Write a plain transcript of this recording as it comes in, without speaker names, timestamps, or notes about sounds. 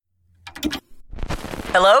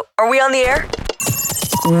Hello? Are we on the air?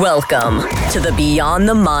 Welcome to the Beyond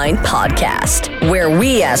the Mind podcast, where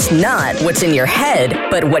we ask not what's in your head,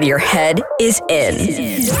 but what your head is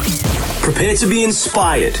in. Prepare to be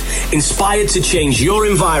inspired to change your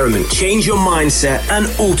environment, change your mindset,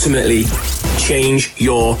 and ultimately change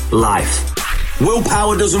your life.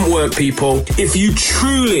 Willpower doesn't work, people. If you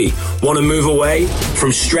truly want to move away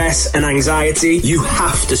from stress and anxiety, you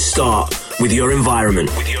have to start with your environment.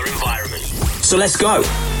 So let's go.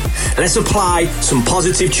 Let's apply some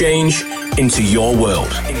positive change into your world.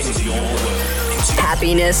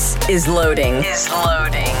 Happiness is loading.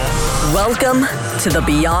 Welcome to the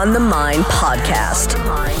Beyond the Mind podcast.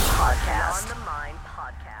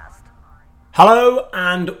 Hello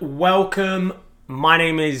and welcome. My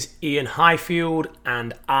name is Ian Highfield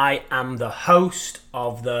and I am the host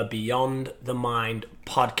of the Beyond the Mind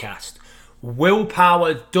podcast.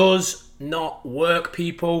 Willpower does not work,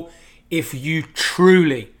 people. If you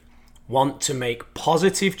truly want to make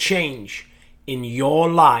positive change in your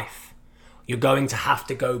life, you're going to have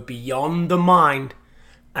to go beyond the mind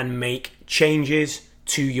and make changes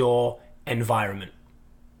to your environment.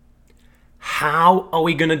 How are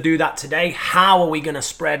we going to do that today? How are we going to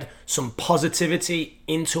spread some positivity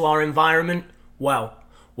into our environment? Well,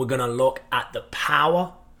 we're going to look at the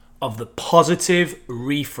power of the positive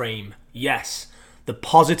reframe. Yes, the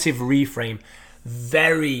positive reframe.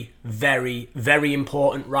 Very, very, very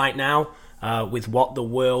important right now with what the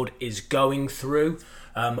world is going through.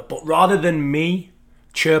 But rather than me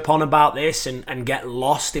chirp on about this and get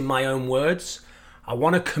lost in my own words, I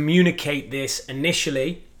want to communicate this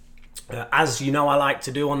initially, as you know I like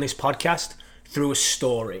to do on this podcast, through a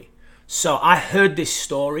story. So I heard this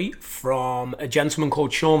story from a gentleman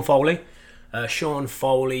called Sean Foley. Sean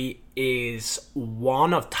Foley is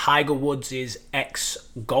one of Tiger Woods'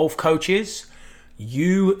 ex-golf coaches.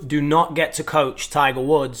 You do not get to coach Tiger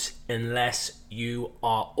Woods unless you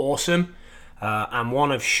are awesome. And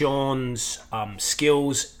one of Sean's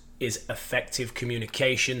skills is effective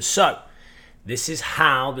communication. So this is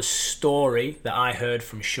how the story that I heard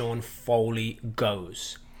from Sean Foley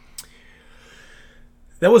goes.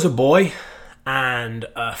 There was a boy and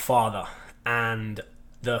a father, and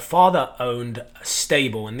the father owned a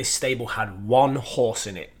stable, and this stable had one horse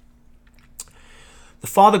in it. The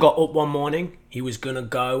father got up one morning, he was going to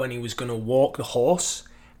go and he was going to walk the horse,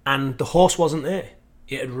 and the horse wasn't there.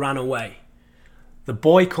 It had ran away. The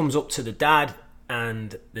boy comes up to the dad,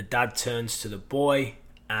 and the dad turns to the boy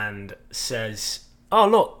and says, "Oh,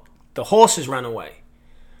 look, the horse has ran away."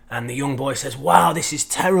 And the young boy says, "Wow, this is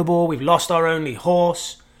terrible. We've lost our only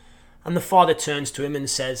horse." And the father turns to him and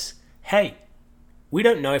says, "Hey, we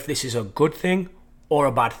don't know if this is a good thing or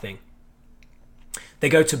a bad thing." They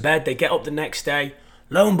go to bed, they get up the next day.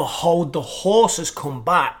 Lo and behold, the horse has come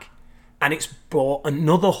back and it's brought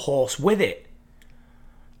another horse with it.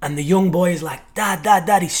 And the young boy is like,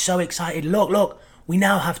 Dad, he's so excited. Look, we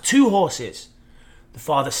now have two horses. The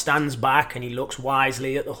father stands back and he looks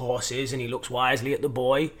wisely at the horses and he looks wisely at the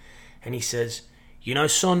boy. And he says, "You know,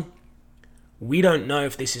 son, we don't know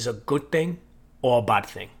if this is a good thing or a bad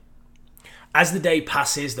thing." As the day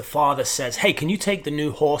passes, the father says, "Hey, can you take the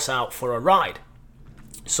new horse out for a ride?"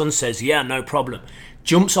 Son says, "Yeah, no problem."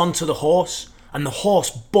 Jumps onto the horse, and the horse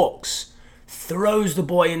bucks, throws the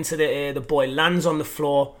boy into the air. The boy lands on the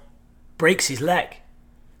floor, breaks his leg,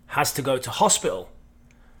 has to go to hospital.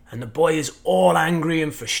 And the boy is all angry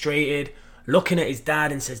and frustrated, looking at his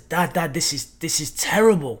dad and says, Dad, this is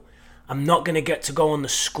terrible. I'm not going to get to go on the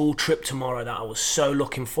school trip tomorrow that I was so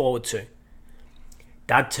looking forward to.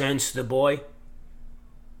 Dad turns to the boy,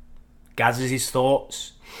 gathers his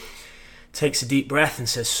thoughts, takes a deep breath and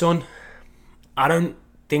says, "Son, I don't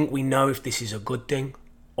think we know if this is a good thing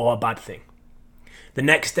or a bad thing." The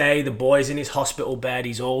next day, the boy's in his hospital bed.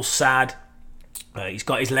 He's all sad. He's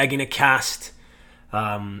got his leg in a cast.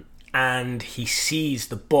 And he sees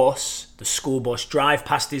the school bus, drive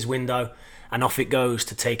past his window, and off it goes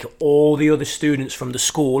to take all the other students from the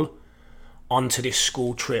school onto this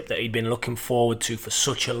school trip that he'd been looking forward to for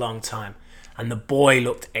such a long time. And the boy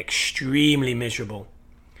looked extremely miserable.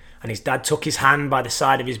 And his dad took his hand by the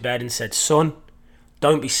side of his bed and said, "Son,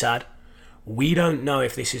 don't be sad. We don't know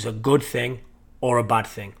if this is a good thing or a bad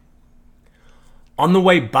thing." On the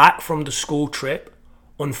way back from the school trip,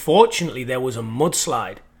 unfortunately there was a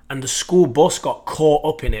mudslide and the school bus got caught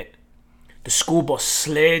up in it. The school bus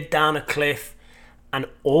slid down a cliff and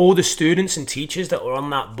all the students and teachers that were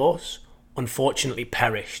on that bus unfortunately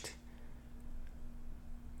perished.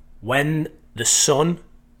 When the son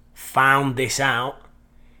found this out,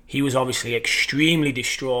 he was obviously extremely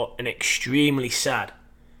distraught and extremely sad.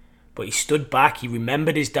 But he stood back, he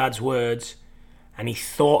remembered his dad's words, and he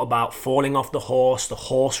thought about falling off the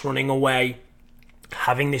horse running away,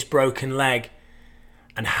 having this broken leg,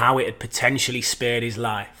 and how it had potentially spared his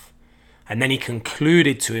life. And then he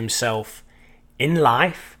concluded to himself, in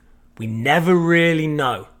life, we never really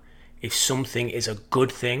know if something is a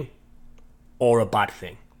good thing or a bad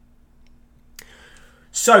thing.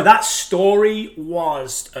 So that story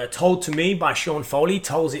was told to me by Sean Foley. He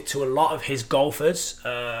tells it to a lot of his golfers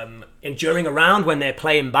during a round when they're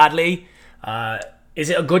playing badly. Is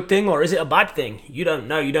it a good thing or is it a bad thing? You don't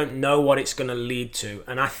know. You don't know what it's going to lead to.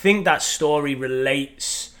 And I think that story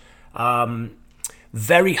relates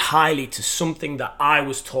very highly to something that I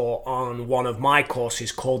was taught on one of my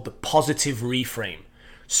courses called the positive reframe.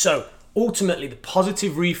 So ultimately, the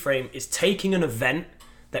positive reframe is taking an event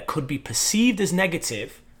that could be perceived as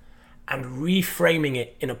negative and reframing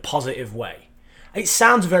it in a positive way. It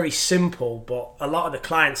sounds very simple, but a lot of the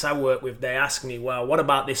clients I work with, they ask me, well, what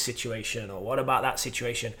about this situation? Or what about that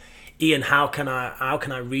situation? Ian, how can I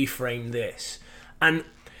reframe this? And,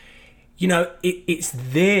 you know, it's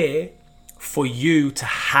there for you to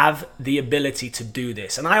have the ability to do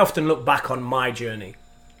this. And I often look back on my journey.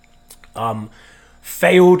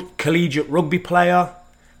 Failed collegiate rugby player,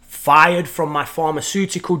 fired from my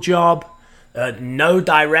pharmaceutical job, no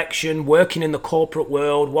direction, working in the corporate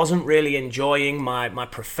world, wasn't really enjoying my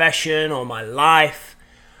profession or my life.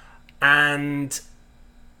 And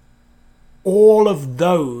all of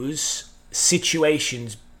those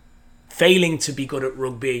situations, failing to be good at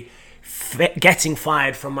rugby, getting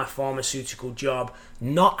fired from my pharmaceutical job,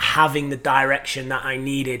 not having the direction that I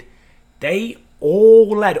needed, they all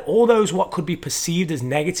led, all those what could be perceived as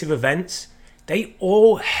negative events, they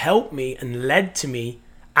all helped me and led to me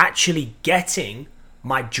actually getting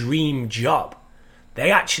my dream job. They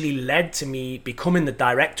actually led to me becoming the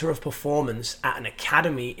director of performance at an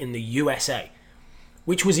academy in the USA,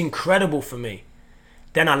 which was incredible for me.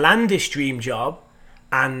 Then I landed this dream job,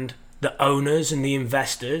 and the owners and the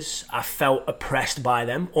investors, I felt oppressed by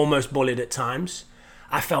them, almost bullied at times.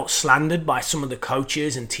 I felt slandered by some of the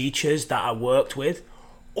coaches and teachers that I worked with.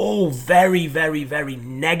 All very, very, very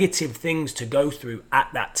negative things to go through at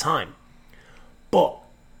that time. But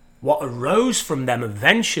what arose from them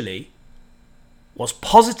eventually was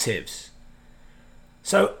positives.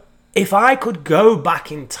 So if I could go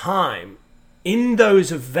back in time in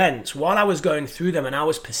those events while I was going through them and I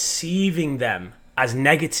was perceiving them as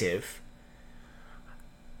negative,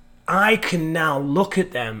 I can now look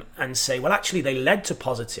at them and say, well, actually they led to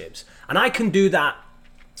positives. And I can do that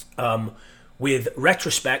with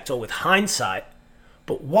retrospect or with hindsight.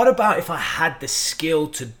 But what about if I had the skill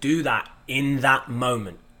to do that in that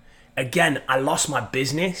moment? Again, I lost my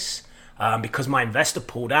business because my investor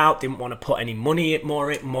pulled out, didn't want to put any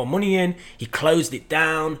more money in. He closed it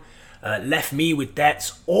down, left me with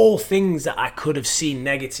debts, all things that I could have seen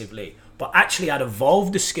negatively. But actually, I'd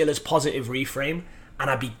evolved the skill as positive reframe, and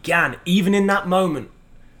I began, even in that moment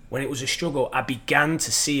when it was a struggle, I began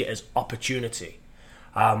to see it as opportunity.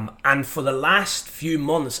 And for the last few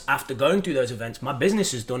months after going through those events, my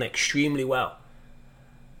business has done extremely well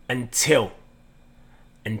until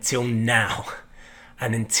now,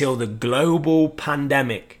 and until the global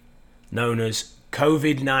pandemic known as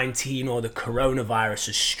COVID-19 or the coronavirus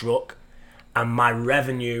has struck, and my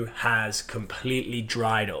revenue has completely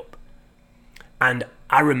dried up. And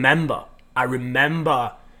I remember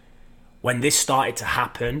when this started to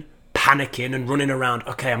happen, panicking and running around,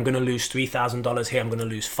 okay, I'm going to lose $3,000 here, I'm going to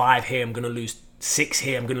lose 5 here, I'm going to lose 6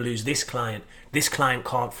 here, I'm going to lose this client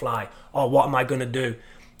can't fly, oh, what am I going to do?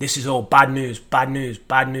 This is all bad news, bad news,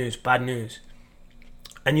 bad news, bad news.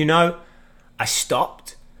 And you know, I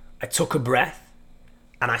stopped, I took a breath,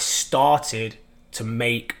 and I started to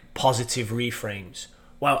make positive reframes.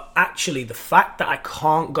 Well, actually, the fact that I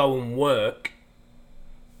can't go and work,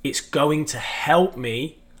 it's going to help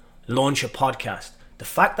me launch a podcast. The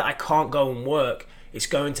fact that I can't go and work, it's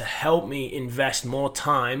going to help me invest more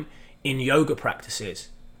time in yoga practices.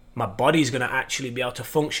 My body's going to actually be able to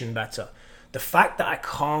function better. The fact that I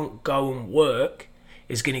can't go and work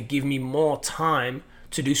is going to give me more time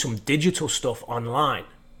to do some digital stuff online.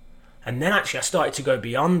 And then actually I started to go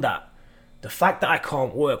beyond that. The fact that I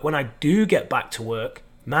can't work, when I do get back to work,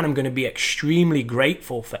 man, I'm going to be extremely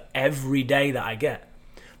grateful for every day that I get.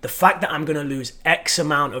 The fact that I'm going to lose X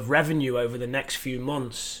amount of revenue over the next few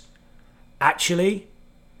months, actually,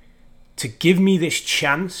 to give me this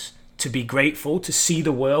chance to be grateful, to see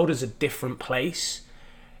the world as a different place,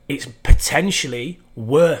 it's potentially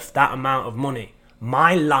worth that amount of money.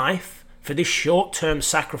 My life, for this short-term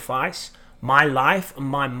sacrifice, my life and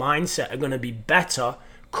my mindset are going to be better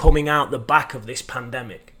coming out the back of this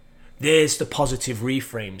pandemic. There's the positive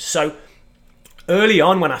reframes. So Early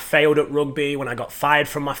on, when I failed at rugby, when I got fired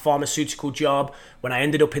from my pharmaceutical job, when I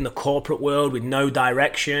ended up in the corporate world with no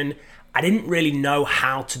direction, I didn't really know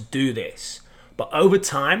how to do this. But over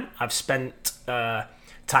time, I've spent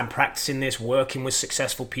time practicing this, working with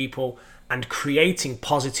successful people and creating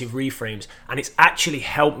positive reframes. And it's actually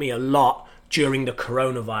helped me a lot during the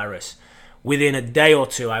coronavirus. Within a day or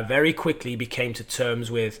two, I very quickly became to terms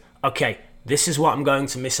with, okay, this is what I'm going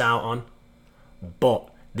to miss out on, but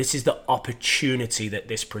this is the opportunity that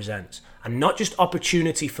this presents. And not just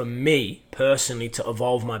opportunity for me personally to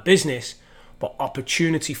evolve my business, but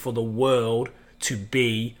opportunity for the world to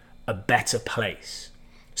be a better place.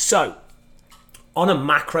 So, on a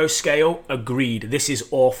macro scale, agreed, this is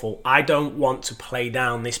awful. I don't want to play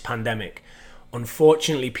down this pandemic.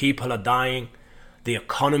 Unfortunately, people are dying. The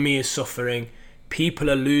economy is suffering. People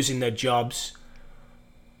are losing their jobs.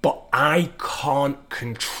 But I can't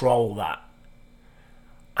control that.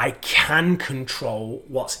 I can control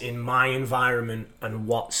what's in my environment and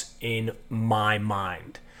what's in my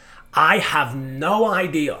mind. I have no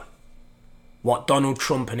idea what Donald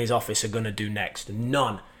Trump and his office are going to do next.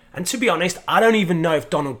 None. And to be honest, I don't even know if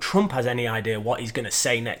Donald Trump has any idea what he's going to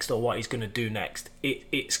say next or what he's going to do next.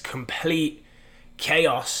 It's complete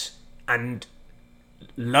chaos and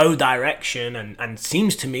low direction and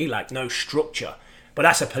seems to me like no structure. But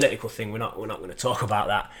that's a political thing. We're not going to talk about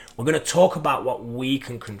that. We're going to talk about what we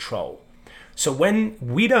can control. So when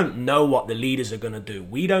we don't know what the leaders are going to do,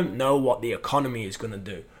 we don't know what the economy is going to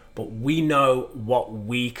do, but we know what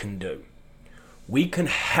we can do. We can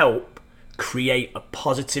help create a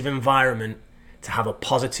positive environment to have a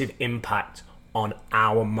positive impact on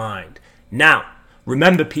our mind. Now,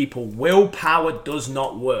 remember people, willpower does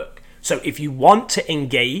not work. So if you want to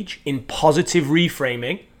engage in positive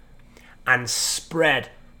reframing and spread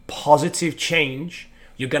positive change,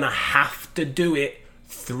 you're going to have to do it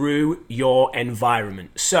through your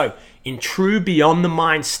environment. So in true Beyond the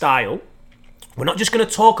Mind style, we're not just going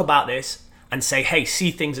to talk about this and say, hey,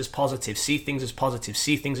 see things as positive, see things as positive,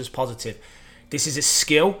 see things as positive. This is a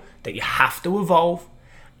skill that you have to evolve,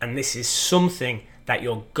 and this is something that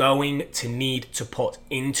you're going to need to put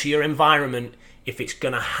into your environment if it's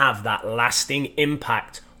going to have that lasting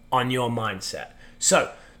impact on your mindset.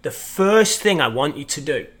 So the first thing I want you to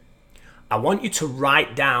do, I want you to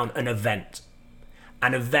write down an event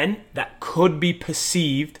that could be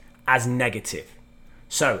perceived as negative.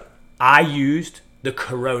 So I used the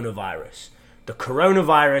coronavirus. The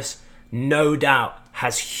coronavirus, no doubt,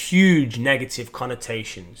 has huge negative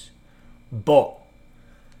connotations, but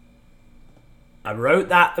I wrote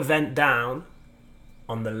that event down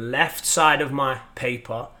on the left side of my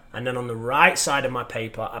paper, and then on the right side of my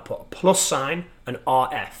paper, I put a plus sign and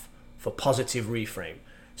RF for positive reframe.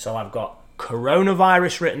 So I've got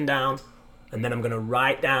coronavirus written down, and then I'm going to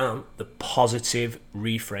write down the positive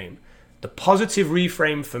reframe. The positive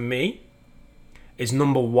reframe for me is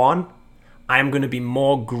number one, I am going to be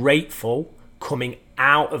more grateful coming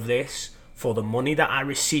out of this for the money that I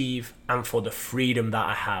receive and for the freedom that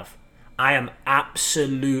I have. I am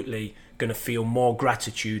absolutely going to feel more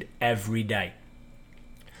gratitude every day.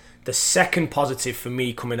 The second positive for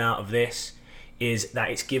me coming out of this is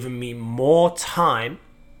that it's given me more time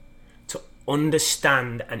to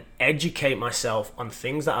understand and educate myself on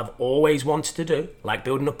things that I've always wanted to do, like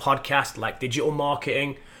building a podcast, like digital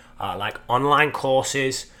marketing, like online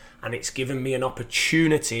courses, and it's given me an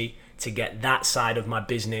opportunity to get that side of my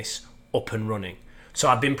business up and running. So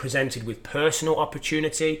I've been presented with personal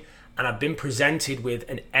opportunity, and I've been presented with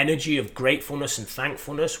an energy of gratefulness and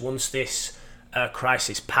thankfulness once this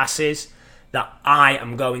crisis passes that I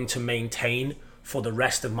am going to maintain for the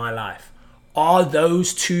rest of my life. Are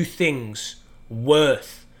those two things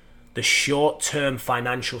worth the short-term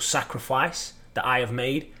financial sacrifice that I have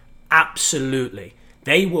made? Absolutely.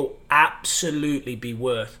 They will absolutely be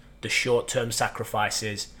worth the short-term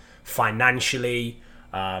sacrifices financially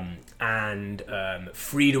and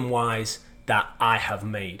freedom-wise that I have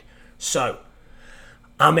made. So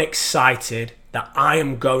I'm excited that I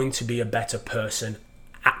am going to be a better person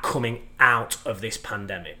at coming out of this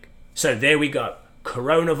pandemic. So there we go.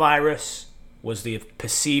 Coronavirus was the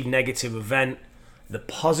perceived negative event. The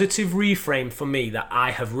positive reframe for me that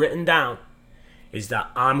I have written down is that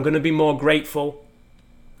I'm going to be more grateful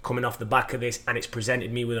coming off the back of this, and it's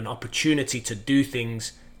presented me with an opportunity to do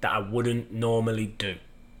things that I wouldn't normally do.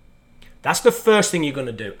 That's the first thing you're going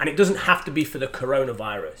to do, and it doesn't have to be for the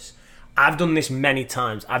coronavirus. I've done this many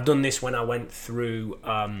times. I've done this when I went through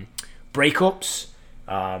breakups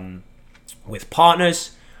with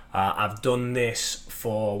partners. I've done this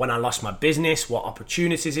for when I lost my business, what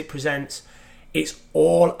opportunities it presents. It's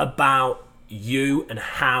all about you and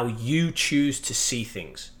how you choose to see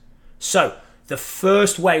things. So the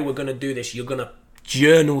first way we're going to do this, you're going to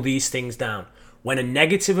journal these things down. When a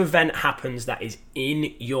negative event happens that is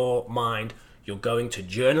in your mind, you're going to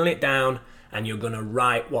journal it down and you're going to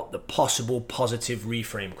write what the possible positive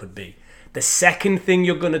reframe could be. The second thing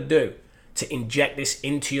you're going to do to inject this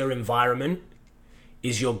into your environment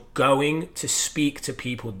is you're going to speak to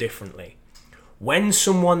people differently. When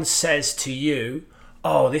someone says to you,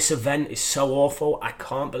 oh, this event is so awful, I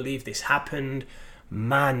can't believe this happened,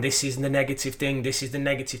 man, this is the negative thing, this is the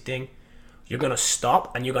negative thing, you're going to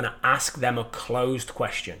stop and you're going to ask them a closed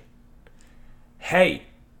question. Hey,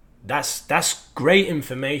 that's great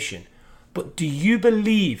information, but do you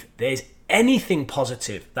believe there's anything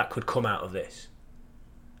positive that could come out of this?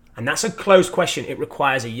 And that's a closed question. It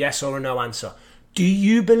requires a yes or a no answer. Do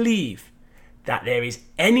you believe that there is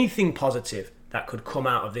anything positive that could come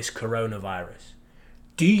out of this coronavirus?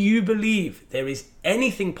 Do you believe there is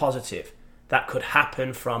anything positive that could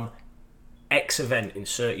happen from X event?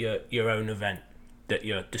 Insert your own event that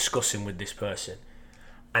you're discussing with this person.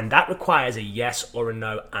 And that requires a yes or a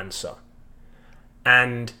no answer.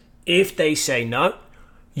 And if they say no,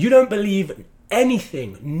 you don't believe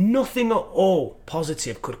anything, nothing at all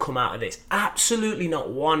positive could come out of this. Absolutely not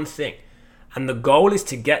one thing. And the goal is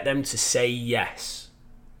to get them to say yes.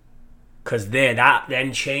 Because that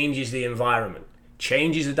then changes the environment,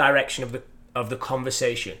 changes the direction of the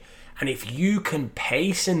conversation. And if you can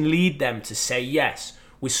pace and lead them to say yes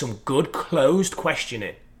with some good closed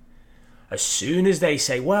questioning, as soon as they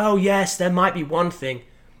say, well, yes, there might be one thing,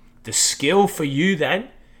 the skill for you then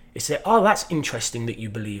is say, oh, that's interesting that you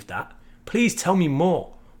believe that. Please tell me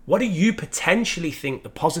more. What do you potentially think the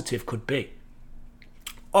positive could be?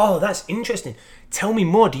 Oh, that's interesting. Tell me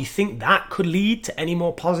more. Do you think that could lead to any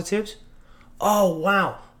more positives? Oh,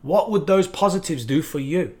 wow. What would those positives do for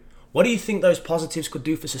you? What do you think those positives could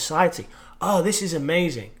do for society? Oh, this is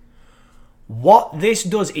amazing. What this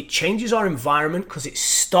does, it changes our environment because it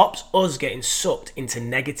stops us getting sucked into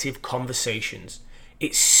negative conversations.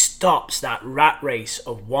 It stops that rat race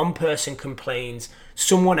of one person complains,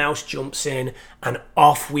 someone else jumps in, and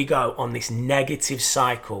off we go on this negative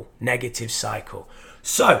cycle.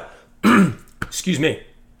 So, excuse me.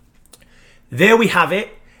 There we have it.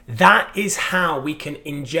 That is how we can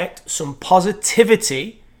inject some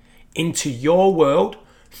positivity into your world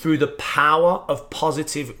through the power of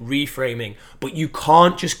positive reframing. But you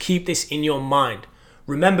can't just keep this in your mind.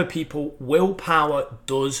 Remember, people, willpower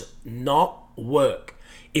does not work.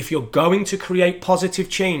 If you're going to create positive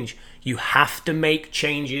change, you have to make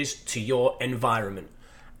changes to your environment.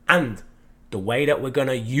 And the way that we're going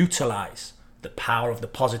to utilize the power of the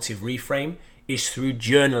positive reframe is through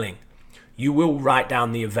journaling. You will write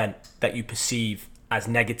down the event that you perceive as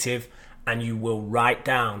negative, and you will write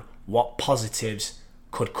down what positives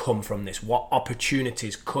could come from this, what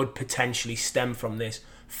opportunities could potentially stem from this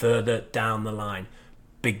further down the line.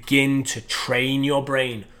 Begin to train your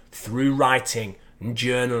brain through writing and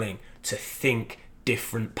journaling to think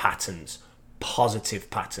different patterns,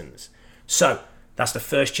 positive patterns. So that's the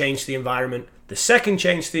first change to the environment. The second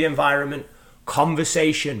change to the environment,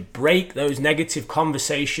 conversation. Break those negative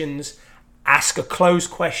conversations. Ask a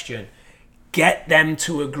closed question. Get them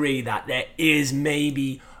to agree that there is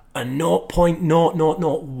maybe a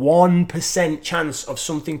 0.0001% chance of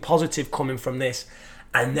something positive coming from this,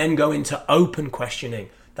 and then go into open questioning.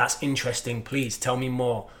 That's interesting. Please tell me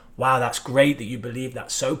more. Wow, that's great that you believe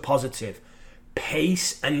that's so positive.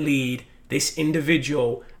 Pace and lead this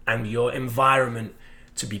individual and your environment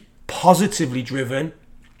to be positively driven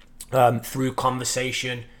through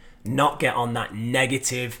conversation, not get on that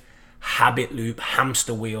negative habit loop,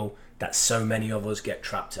 hamster wheel that so many of us get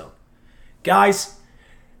trapped on. Guys,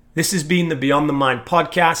 this has been the Beyond the Mind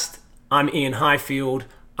podcast. I'm Ian Highfield.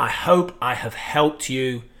 I hope I have helped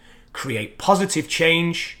you create positive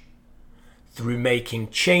change through making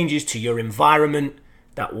changes to your environment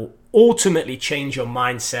that will ultimately change your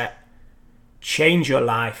mindset, change your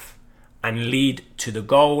life, and lead to the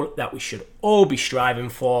goal that we should all be striving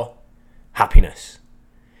for, happiness.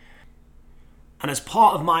 And as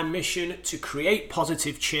part of my mission to create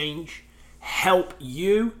positive change, help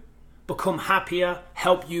you become happier,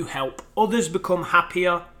 help you help others become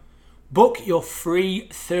happier, book your free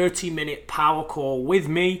 30-minute power call with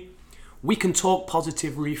me. We can talk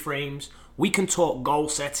positive reframes, we can talk goal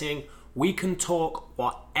setting, we can talk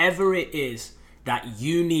whatever it is that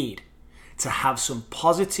you need to have some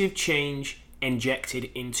positive change injected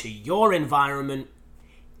into your environment,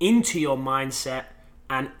 into your mindset,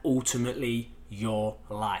 and ultimately your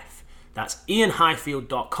life. That's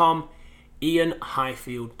ianhighfield.com,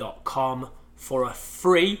 ianhighfield.com for a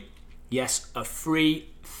free Yes, a free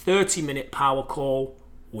 30-minute power call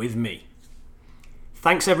with me.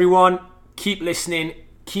 Thanks, everyone. Keep listening.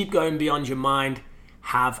 Keep going beyond your mind.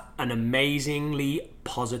 Have an amazingly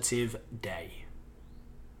positive day.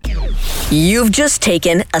 You've just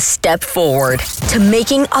taken a step forward to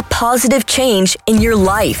making a positive change in your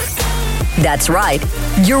life. That's right.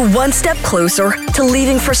 You're one step closer to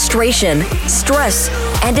leaving frustration, stress,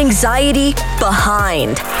 and anxiety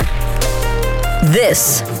behind.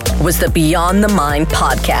 This was the Beyond the Mind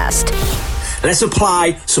podcast. Let's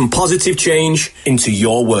apply some positive change into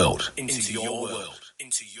your world.